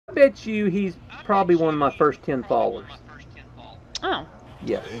bet you he's probably one of my first 10 followers. Oh.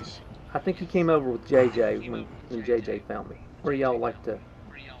 Yes. Jeez. I think he came over with JJ when JJ found me. Or y'all like to.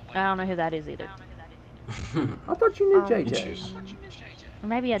 I don't know who that is either. I thought you knew JJ. Jeez.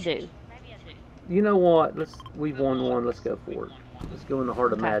 Maybe I do. You know what? We've won one. Let's go for it. Let's go in the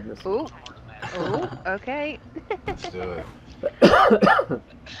heart of Okay. madness. Ooh. Ooh. Okay. Let's do it.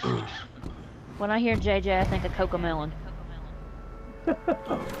 When I hear JJ, I think of Cocomelon.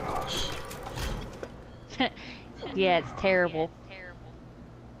 Oh gosh. Yeah, it's terrible.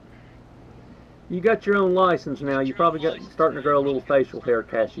 You got your own license now. You probably got starting to grow a little facial hair,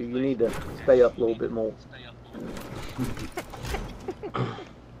 Cashew. You need to stay up a little bit more.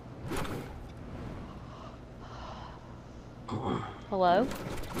 Hello?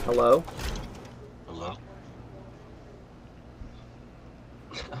 Hello? Hello?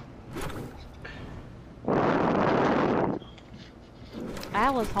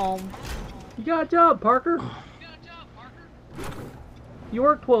 Al is home. You got a job, Parker. You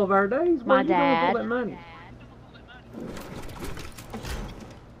work 12-hour days. What My are you doing with all dad. that money?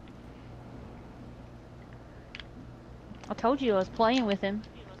 I told you I was playing with him.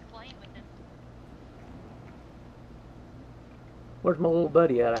 Where's my little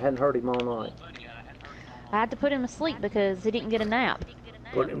buddy at? I hadn't heard him all night. I had to put him asleep because he didn't get a nap.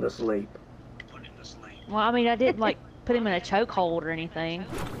 Put him to sleep. Well, I mean, I didn't like put him in a chokehold or anything.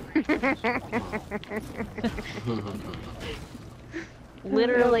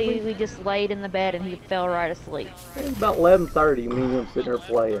 Literally, we just laid in the bed and he fell right asleep. It was about 11:30. Me and him sitting there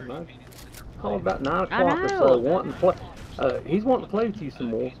playing. I called about 9 o'clock or so, know. wanting to play. He's wanting to play with you some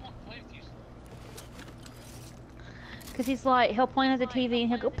more. Because he's like, he'll point at the TV and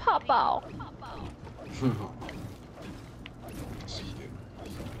he'll go, "Pop ball." See you.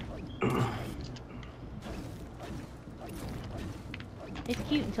 He's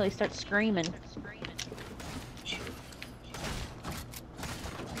cute until he starts screaming. Sure.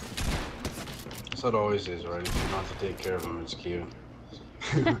 So it always is, right? If you don't have to take care of him, it's cute.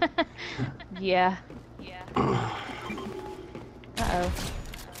 Yeah. Uh-oh.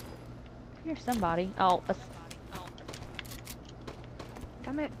 Here's somebody. Oh,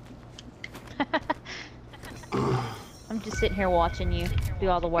 Damn it. I'm just sitting here watching you do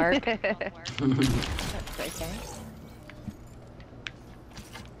all the work. That's okay.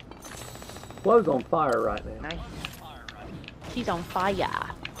 Flo's on fire right now. Nice. She's on fire.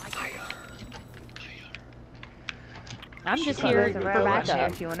 I'm just She's here on There's a for fire. rail right backup. here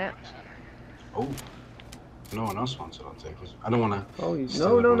if you want it. Oh. No one else wants it, I'll take it. I don't want to. Oh, no.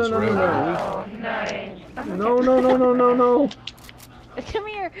 No. Come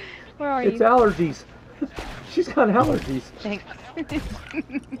here. Where are It's you? allergies. She's got allergies. Thanks.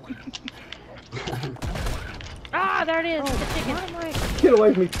 Ah, there it is. Oh, The chicken. why am I... Get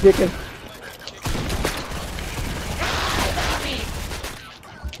away from me, chicken.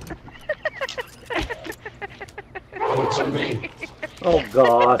 What's on me? Oh,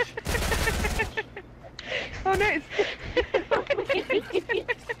 gosh. Oh no, it's...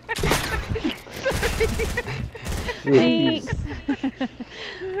 Jeez.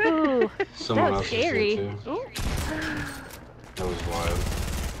 Ooh, Someone that was else is here, scary. too. Ooh. That was wild.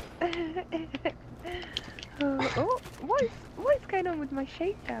 Oh, what is going on with my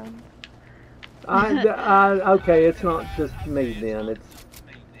shakedown? Okay, it's not just me then.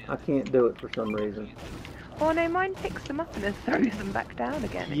 I can't do it for some reason. Oh no, mine picks them up and then throws them back down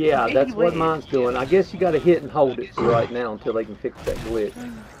again. It's Yeah, really that's what weird. mine's doing. I guess you got to hit and hold it for right now until they can fix that glitch.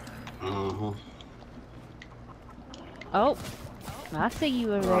 Uh-huh. Oh, I see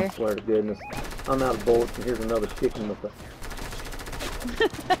you over I there. swear to goodness, I'm out of bullets, and here's another chicken with a.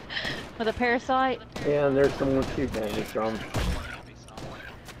 With a parasite. Yeah, and there's someone shooting at me, so I'm.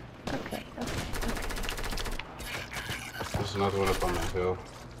 Okay. There's another one up on that hill.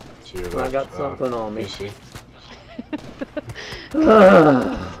 To your I left, got something on me. PC.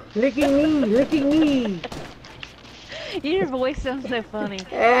 Licking me! Your voice sounds so funny.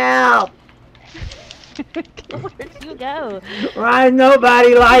 Help! Where'd you go? Why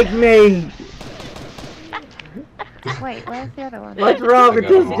nobody like me? Wait, where's the other one? What's wrong with I got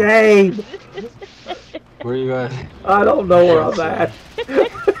this them all. game? Where you at? I don't know where I'm at.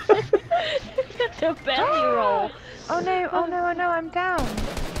 The belly roll. Oh no, I'm down.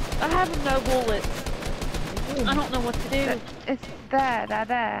 I have no bullets. I don't know what to do. It's there, they're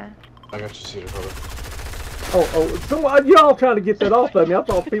there. I got you, Cedar Cover. Oh, so y'all trying to get that off of me. I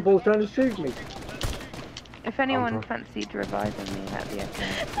thought people was trying to shoot me. If anyone Okay. fancied reviving me, that'd be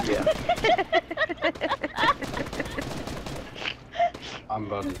okay. Yeah. I'm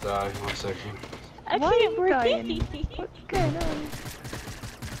about to die. 1 second. I Why are can't you dying? breathe. What's going on?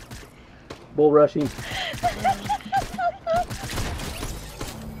 Bull rushing.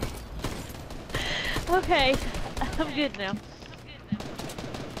 Okay, I'm good now.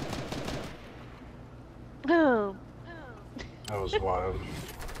 Oh, That was wild.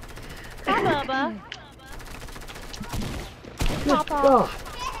 hi, Bubba. Good Papa. God.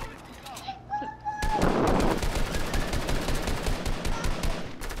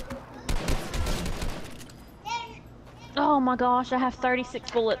 Oh my gosh, I have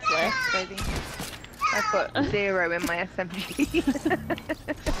 36 bullets left. Baby. I've got 0 in my SMG.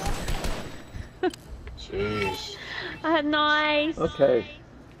 Jeez. Nice. Okay.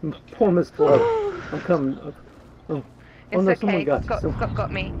 Poor Miss Flo. I'm coming. Oh, It's no, okay. someone got you. Scott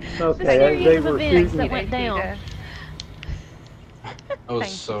got me. Okay, Mysterious they were events shooting. that went down. Judah. That was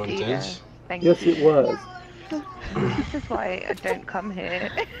Thank so you, Judah. intense. Thank Yes, you. it was. This is why I don't come here.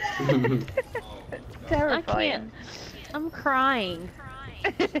 I Terrifying. can't. I'm crying.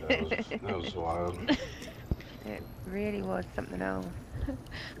 That was wild. It really was something else.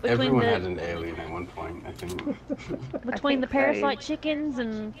 Between Everyone the had an alien at one point, I think. between the think so. parasite chickens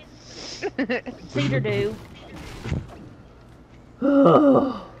and cedar dew.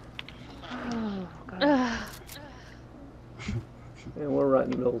 Oh, God. Ugh. And we're right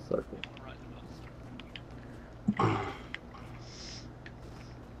in the middle circle.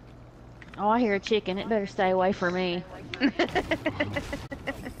 Oh, I hear a chicken. It better stay away from me.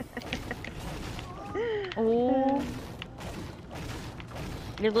 Oh,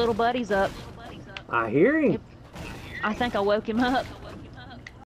 your little buddy's up. I hear him. I think I woke him up.